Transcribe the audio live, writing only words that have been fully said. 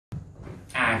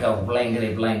go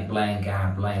blankety blank blank, I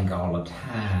blank all the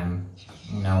time.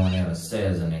 No one ever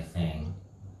says anything.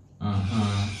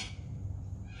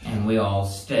 And we all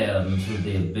stare into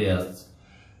the abyss.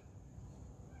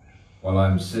 While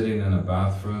I'm sitting in a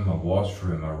bathroom, a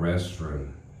washroom, a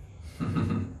restroom.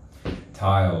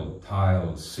 Tiled,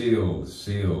 tiled, sealed,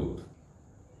 sealed.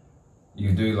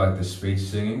 You do like the speech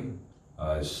singing?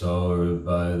 I saw her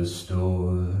by the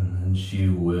store and she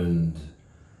went,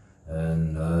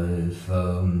 and I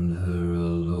found her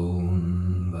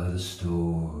alone by the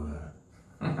store.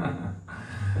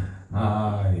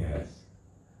 Ah, yes.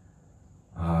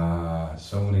 Ah,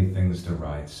 so many things to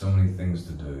write, so many things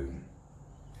to do,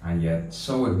 and yet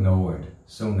so ignored,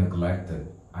 so neglected,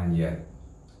 and yet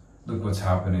look what's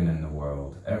happening in the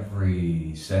world.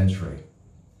 Every century,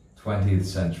 20th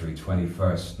century,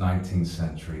 21st, 19th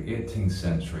century, 18th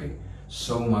century,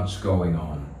 so much going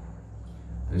on.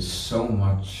 There's so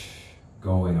much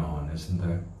going on, isn't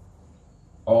there?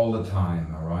 All the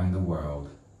time around the world.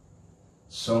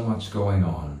 So much going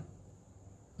on.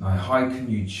 Now, how can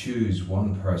you choose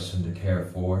one person to care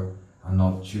for and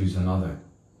not choose another?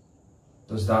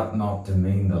 Does that not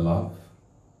demean the love?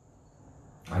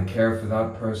 I care for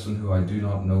that person who I do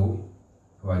not know,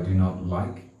 who I do not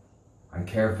like. I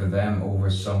care for them over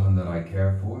someone that I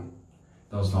care for.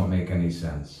 Does not make any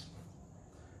sense.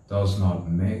 Does not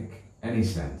make any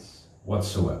sense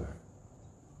whatsoever.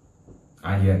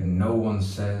 And yet no one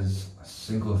says a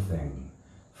single thing.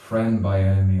 Friend by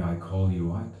enemy, I call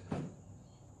you out.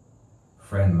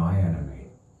 Friend my enemy.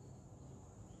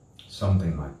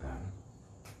 Something like that.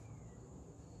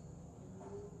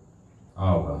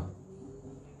 Oh well.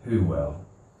 Who will?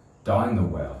 Down the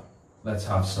well. Let's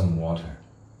have some water.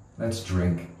 Let's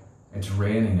drink. It's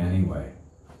raining anyway.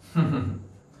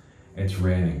 It's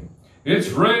raining. It's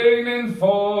raining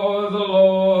for the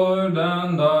Lord,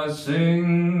 and I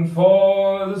sing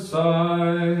for the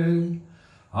side.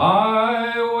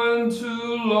 I went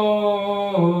to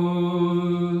Lord.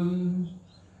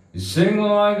 You sing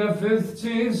like a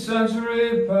 15th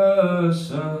century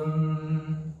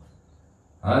person,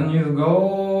 and you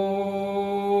go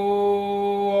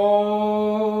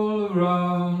all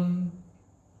around,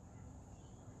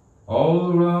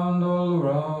 all around, all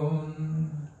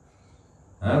around,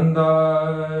 and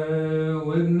I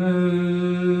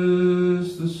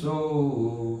witness the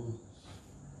souls.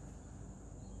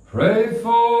 Pray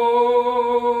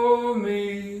for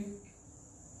me,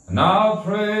 and I'll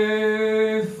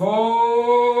pray for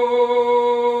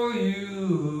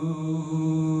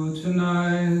you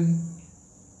tonight.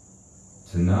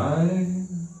 Tonight.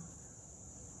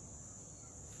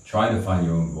 Trying to find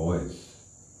your own voice.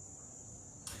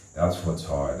 That's what's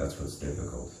hard, that's what's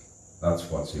difficult. That's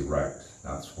what's erect,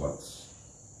 that's what's...